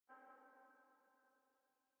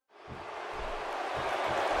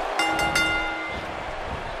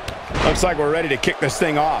Looks like we're ready to kick this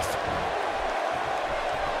thing off.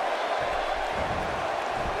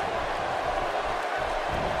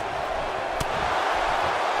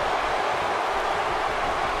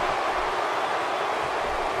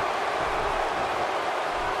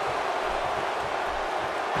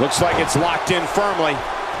 Looks like it's locked in firmly.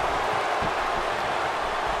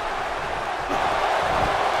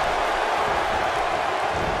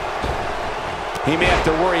 He may have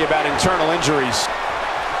to worry about internal injuries.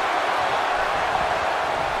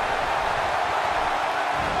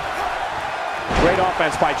 Great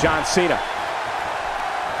offense by John Cena.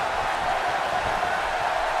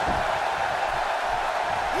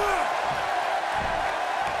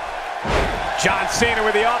 John Cena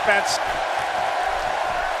with the offense.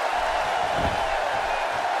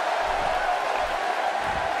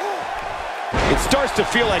 It starts to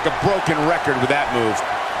feel like a broken record with that move.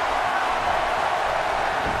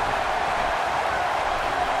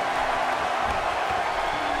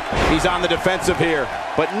 He's on the defensive here,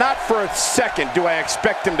 but not for a second do I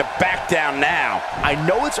expect him to back down now. I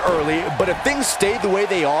know it's early, but if things stay the way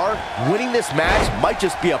they are, winning this match might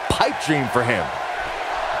just be a pipe dream for him.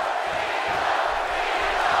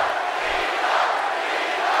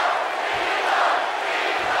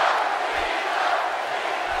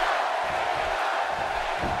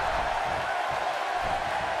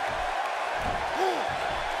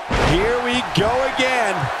 Here we go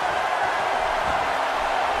again.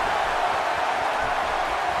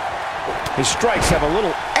 His strikes have a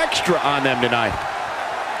little extra on them tonight.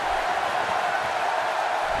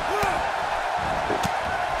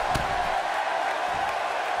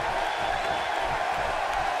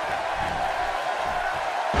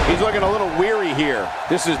 He's looking a little weary here.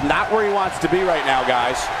 This is not where he wants to be right now,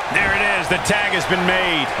 guys. There it is. The tag has been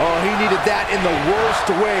made. Oh, he needed that in the worst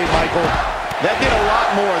way, Michael. That did a lot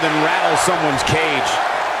more than rattle someone's cage.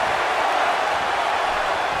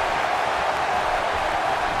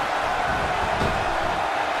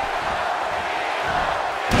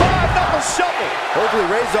 Shuffle. Hopefully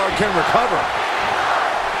Razor can recover.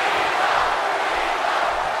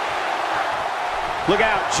 Look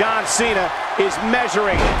out, John Cena is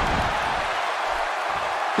measuring.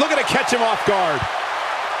 Looking to catch him off guard.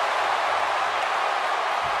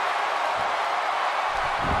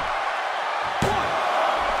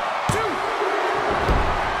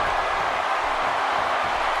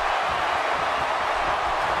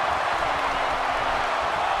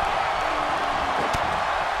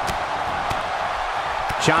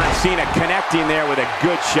 John Cena connecting there with a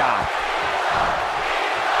good shot.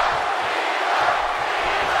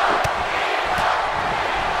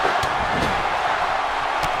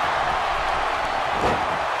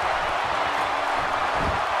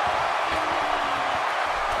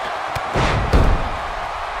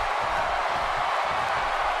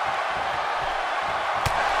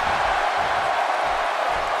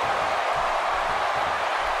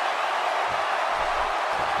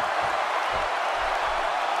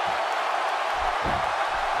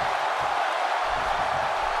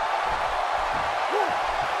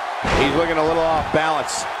 He's looking a little off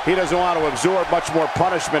balance. He doesn't want to absorb much more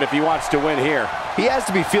punishment if he wants to win here. He has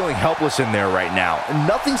to be feeling helpless in there right now.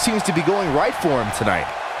 Nothing seems to be going right for him tonight.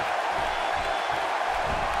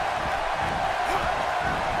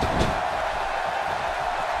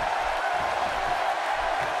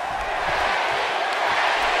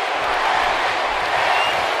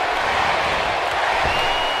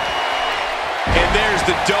 And there's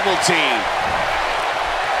the double team.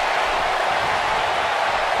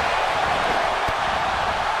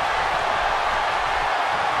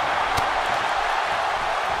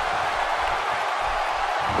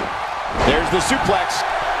 There's the suplex.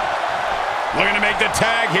 Looking to make the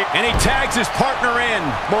tag here. And he tags his partner in.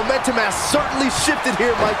 Momentum has certainly shifted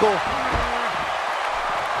here, Michael.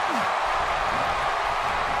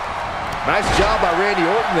 Nice job by Randy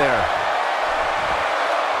Orton there.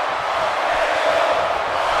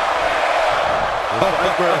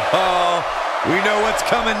 Oh, we know what's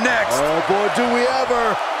coming next. Oh, boy, do we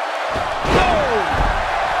ever. Boom!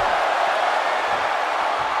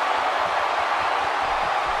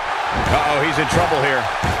 Uh-oh, he's in trouble here.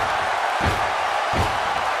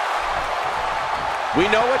 We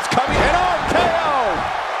know what's coming. An RKO!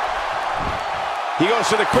 He goes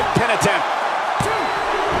for the quick pin attempt.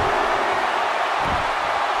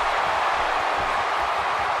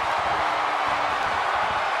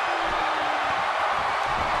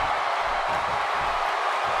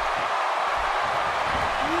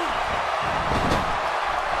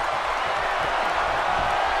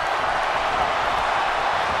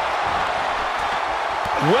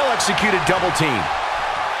 Well-executed double team.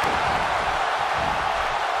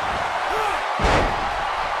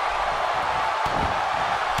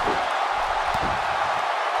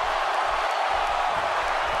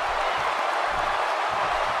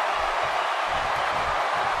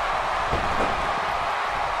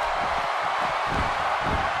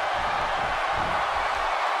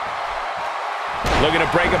 Looking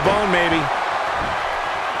to break a bone, maybe.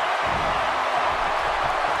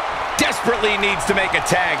 Desperately needs to make a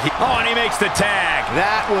tag. Oh, and he makes the tag.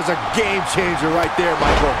 That was a game changer right there,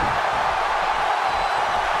 Michael.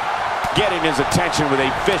 Getting his attention with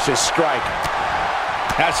a vicious strike.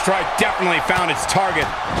 That strike definitely found its target.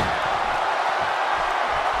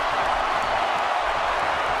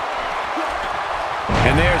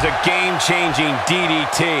 And there's a game-changing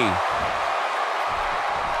DDT.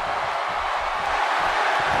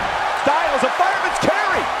 Styles, a fireman's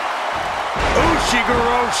carry.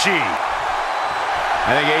 Ushigoroshi.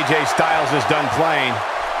 I think AJ Styles is done playing.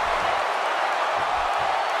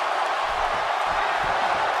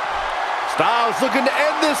 Styles looking to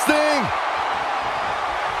end this thing.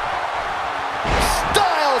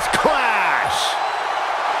 Styles clash.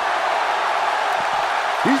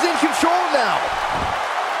 He's in control now.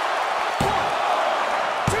 1,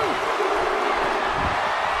 2.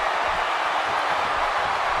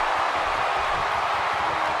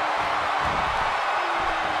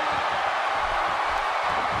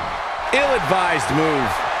 Ill-advised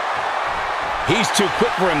move. He's too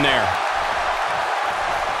quick for him there.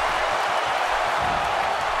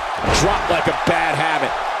 Dropped like a bad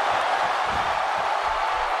habit.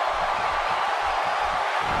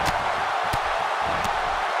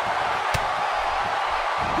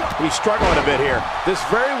 He's struggling a bit here. This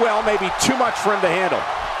very well may be too much for him to handle.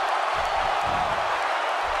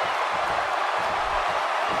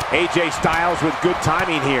 AJ Styles with good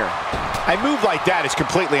timing here. A move like that is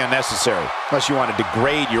completely unnecessary, unless you want to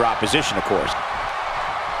degrade your opposition, of course.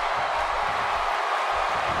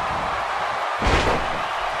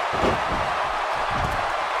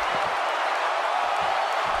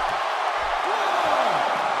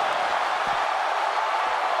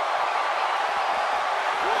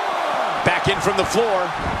 Back in from the floor.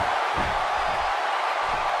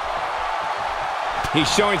 He's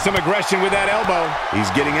showing some aggression with that elbow. He's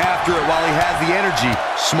getting after it while he has the energy.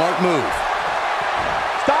 Smart move.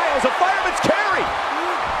 Styles, a fireman's carry.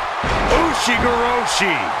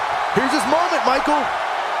 Ushigoroshi. Here's his moment, Michael.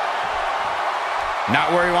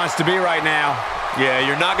 Not where he wants to be right now. Yeah,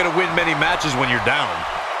 you're not going to win many matches when you're down.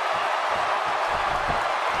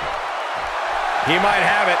 He might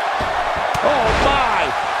have it. Oh, my.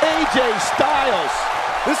 AJ Styles.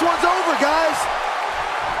 This one's over, guys.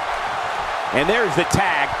 And there's the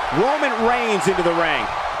tag. Roman Reigns into the ring.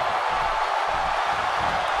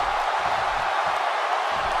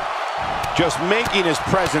 Just making his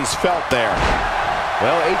presence felt there.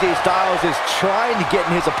 Well, AJ Styles is trying to get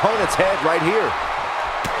in his opponent's head right here.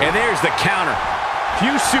 And there's the counter.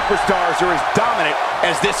 Few superstars are as dominant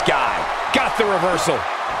as this guy. Got the reversal.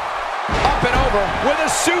 Up and over with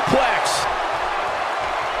a suplex.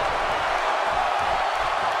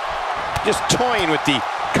 Just toying with the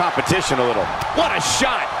competition a little. What a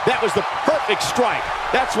shot. That was the perfect strike.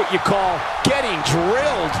 That's what you call getting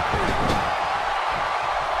drilled.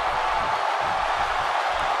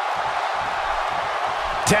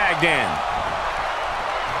 Tagged in.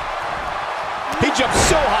 He jumps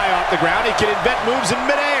so high off the ground, he can invent moves in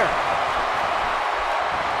midair.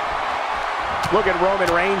 Look at Roman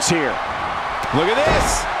Reigns here. Look at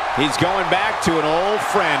this. He's going back to an old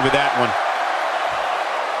friend with that one.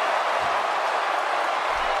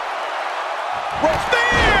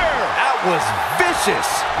 Spear! That was vicious.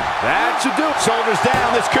 That should do it. Shoulders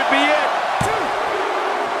down. This could be it.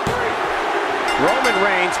 2, 3. Roman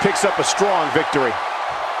Reigns picks up a strong victory.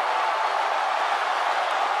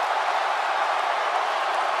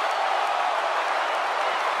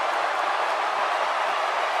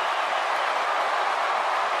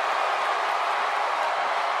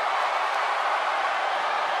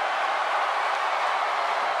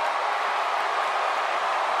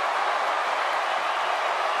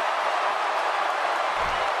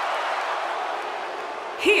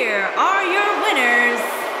 Here are your winners,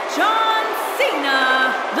 John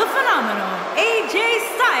Cena, the Phenomenal, AJ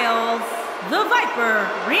Styles, the Viper,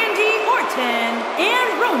 Randy Orton,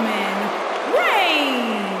 and Roman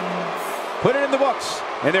Reigns. Put it in the books,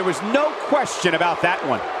 and there was no question about that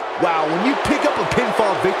one. Wow, when you pick up a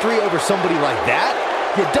pinfall victory over somebody like that,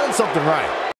 you've done something right.